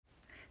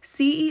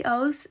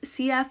CEOs,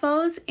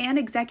 CFOs, and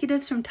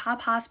executives from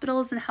top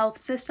hospitals and health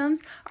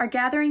systems are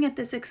gathering at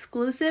this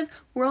exclusive,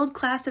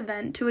 world-class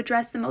event to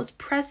address the most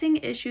pressing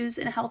issues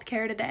in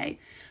healthcare today.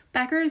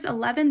 Becker's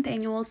 11th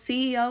annual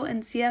CEO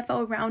and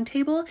CFO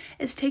Roundtable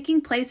is taking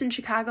place in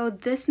Chicago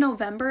this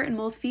November and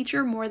will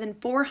feature more than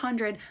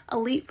 400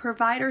 elite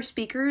provider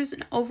speakers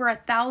and over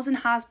 1,000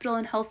 hospital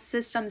and health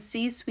system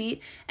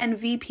C-suite and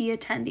VP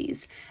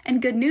attendees. And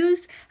good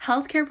news,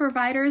 healthcare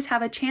providers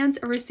have a chance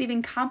of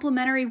receiving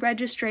complimentary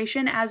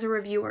registration as a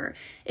reviewer.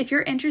 If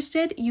you're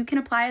interested, you can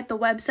apply at the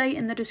website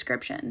in the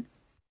description.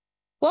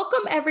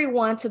 Welcome,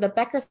 everyone, to the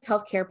Becker's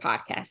Healthcare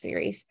podcast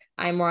series.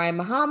 I'm Mariah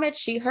Muhammad,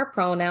 she, her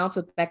pronouns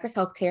with Becker's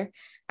Healthcare.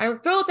 I'm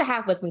thrilled to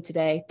have with me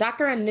today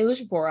Dr.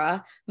 Anuj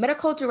Vohra,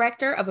 Medical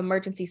Director of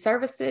Emergency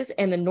Services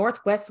in the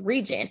Northwest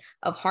region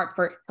of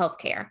Hartford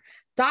Healthcare.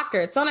 Doctor,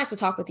 it's so nice to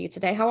talk with you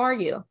today. How are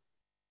you?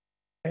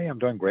 Hey, I'm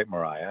doing great,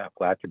 Mariah. I'm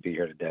glad to be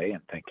here today,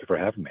 and thank you for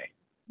having me.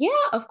 Yeah,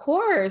 of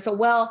course.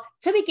 Well,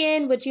 to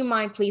begin, would you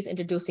mind please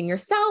introducing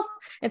yourself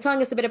and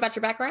telling us a bit about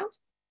your background?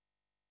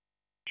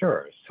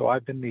 Sure. So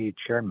I've been the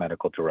chair and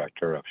medical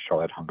director of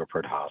Charlotte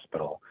Hungerford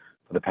Hospital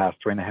for the past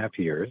 3.5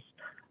 years.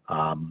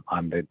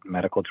 I'm the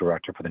medical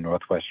director for the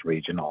Northwest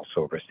region, also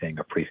overseeing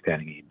a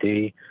freestanding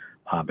ED.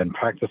 I've been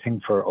practicing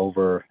for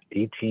over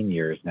 18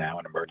 years now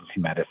in emergency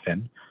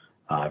medicine.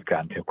 I've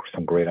gotten to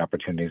some great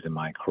opportunities in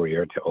my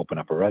career to open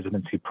up a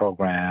residency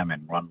program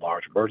and run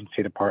large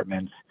emergency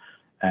departments.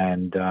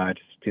 And I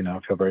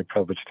feel very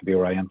privileged to be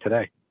where I am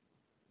today.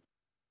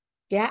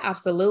 Yeah,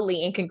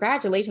 absolutely. And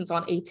congratulations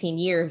on 18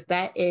 years.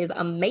 That is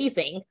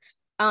amazing.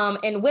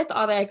 And with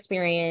all that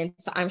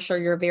experience, I'm sure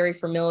you're very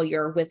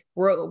familiar with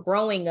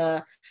growing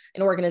an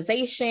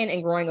organization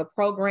and growing a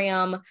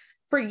program.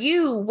 For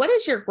you, what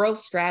is your growth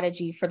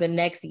strategy for the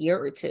next year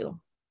or two?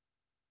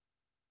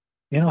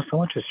 So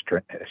much has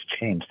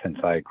changed since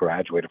I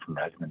graduated from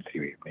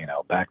residency.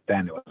 Back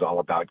then it was all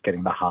about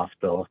getting the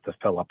hospitals to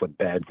fill up with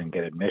beds and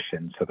get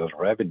admissions, so those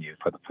revenue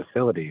for the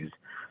facilities,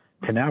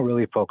 to now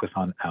really focus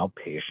on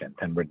outpatient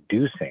and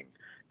reducing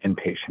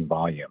inpatient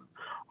volume.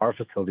 Our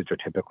facilities are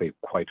typically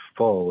quite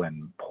full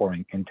and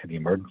pouring into the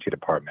emergency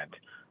department.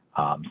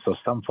 So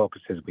some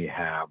focuses we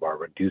have are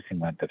reducing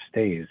length of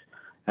stays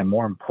and,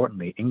 more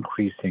importantly,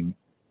 increasing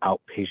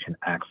outpatient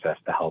access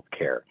to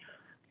healthcare.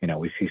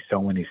 We see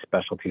so many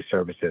specialty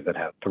services that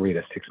have 3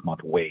 to 6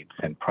 month waits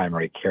and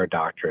primary care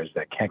doctors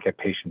that can't get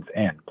patients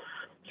in.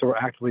 So we're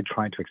actively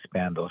trying to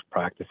expand those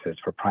practices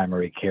for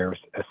primary care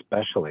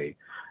especially,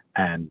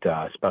 and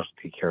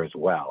specialty care as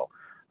well.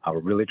 We're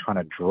really trying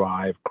to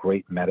drive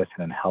great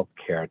medicine and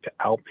healthcare to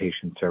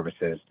outpatient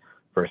services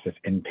versus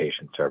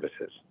inpatient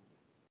services.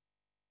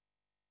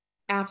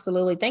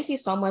 Absolutely. Thank you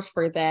so much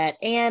for that.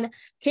 And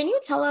can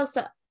you tell us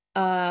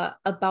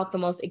about the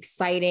most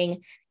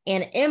exciting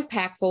and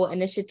impactful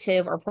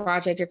initiative or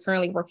project you're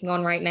currently working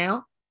on right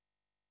now?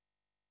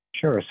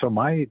 Sure. So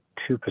my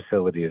 2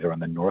 facilities are in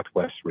the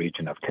Northwest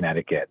region of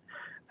Connecticut,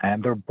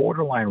 and they're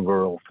borderline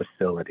rural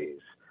facilities.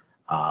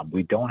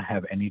 We don't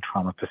have any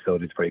trauma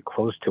facilities very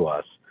close to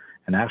us.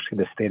 And actually,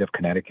 the state of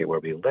Connecticut, where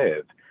we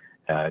live,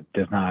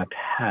 does not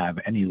have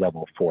any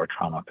level 4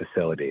 trauma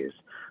facilities.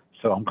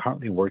 So I'm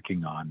currently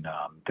working on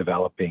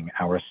developing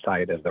our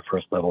site as the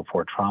first level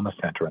 4 trauma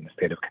center in the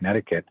state of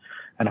Connecticut,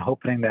 and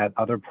hoping that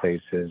other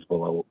places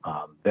will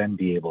then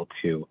be able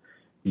to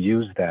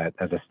use that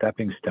as a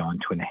stepping stone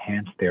to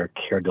enhance their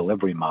care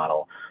delivery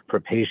model for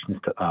patients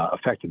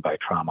affected by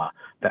trauma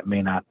that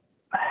may not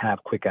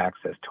have quick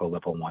access to a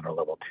level 1 or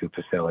level 2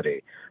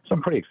 facility. So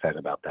I'm pretty excited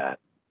about that.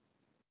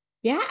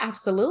 Yeah,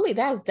 absolutely.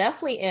 That is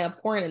definitely an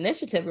important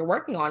initiative you're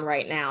working on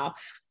right now.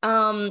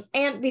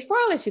 And before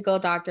I let you go,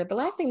 Doctor, the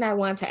last thing that I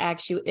wanted to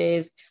ask you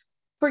is,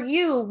 for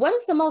you, what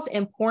is the most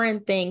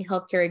important thing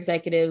healthcare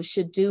executives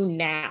should do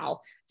now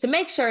to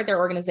make sure their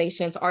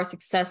organizations are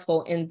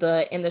successful in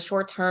the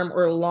short-term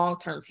or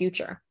long-term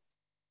future?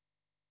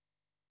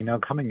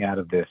 Coming out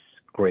of this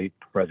great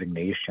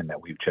resignation that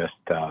we've just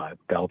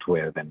dealt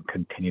with and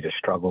continue to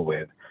struggle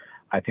with,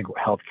 I think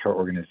healthcare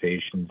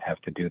organizations have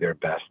to do their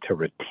best to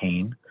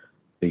retain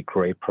the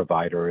great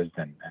providers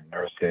and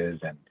nurses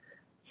and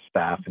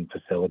staff and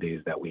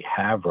facilities that we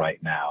have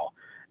right now,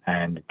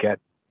 and get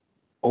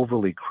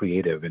overly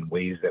creative in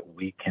ways that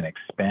we can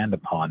expand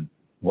upon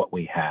what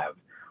we have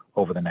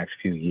over the next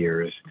few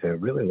years, to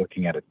really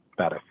looking at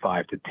about a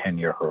 5 to 10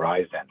 year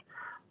horizon.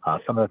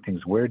 Some of the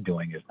things we're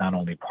doing is not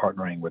only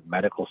partnering with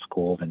medical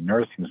schools and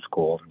nursing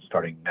schools and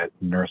starting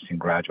nursing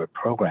graduate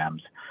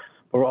programs,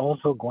 but we're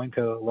also going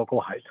to local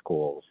high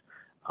schools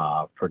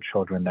for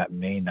children that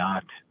may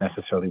not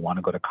necessarily want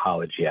to go to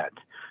college yet,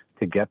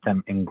 to get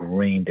them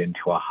ingrained into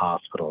a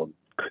hospital.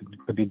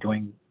 Could be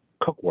doing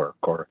cook work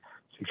or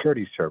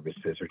security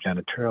services or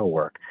janitorial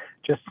work,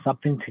 just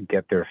something to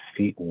get their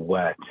feet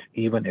wet,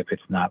 even if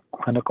it's not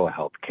clinical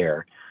health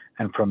care.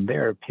 And from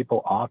there,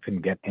 people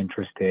often get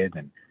interested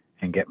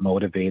and get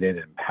motivated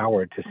and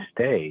empowered to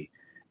stay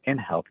in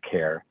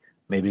healthcare,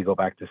 maybe go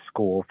back to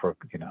school for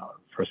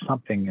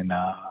something in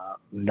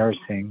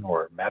nursing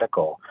or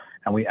medical,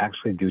 and we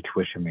actually do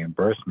tuition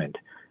reimbursement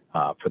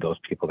for those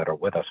people that are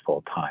with us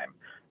full time.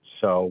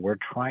 So we're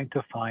trying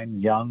to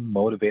find young,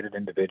 motivated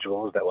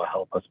individuals that will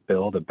help us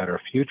build a better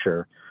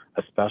future,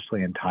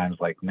 especially in times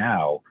like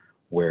now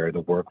where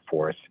the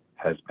workforce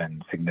has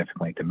been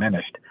significantly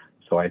diminished.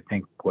 So I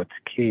think what's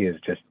key is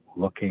just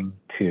looking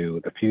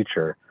to the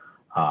future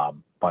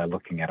by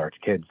looking at our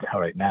kids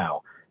right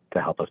now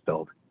to help us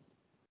build.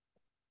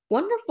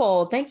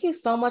 Wonderful. Thank you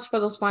so much for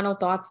those final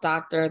thoughts,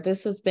 Doctor.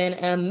 This has been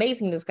an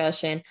amazing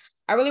discussion.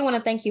 I really want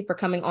to thank you for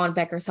coming on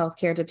Becker's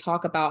Healthcare to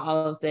talk about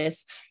all of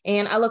this.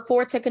 And I look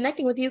forward to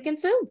connecting with you again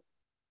soon.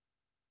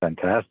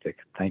 Fantastic.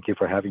 Thank you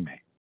for having me.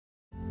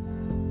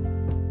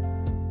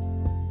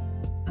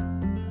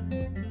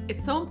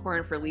 It's so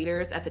important for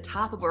leaders at the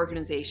top of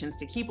organizations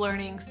to keep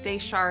learning, stay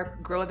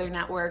sharp, grow their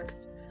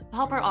networks. To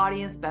help our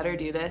audience better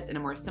do this in a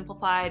more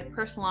simplified,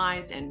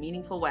 personalized, and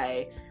meaningful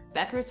way,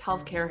 Becker's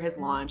Healthcare has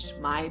launched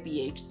My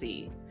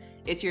BHC.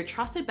 It's your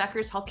trusted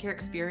Becker's Healthcare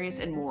experience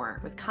and more,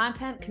 with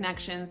content,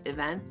 connections,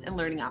 events, and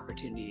learning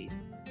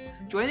opportunities.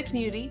 Join the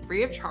community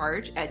free of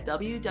charge at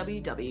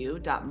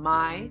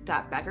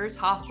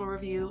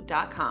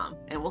www.my.beckershospitalreview.com,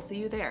 and we'll see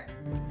you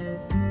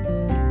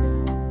there.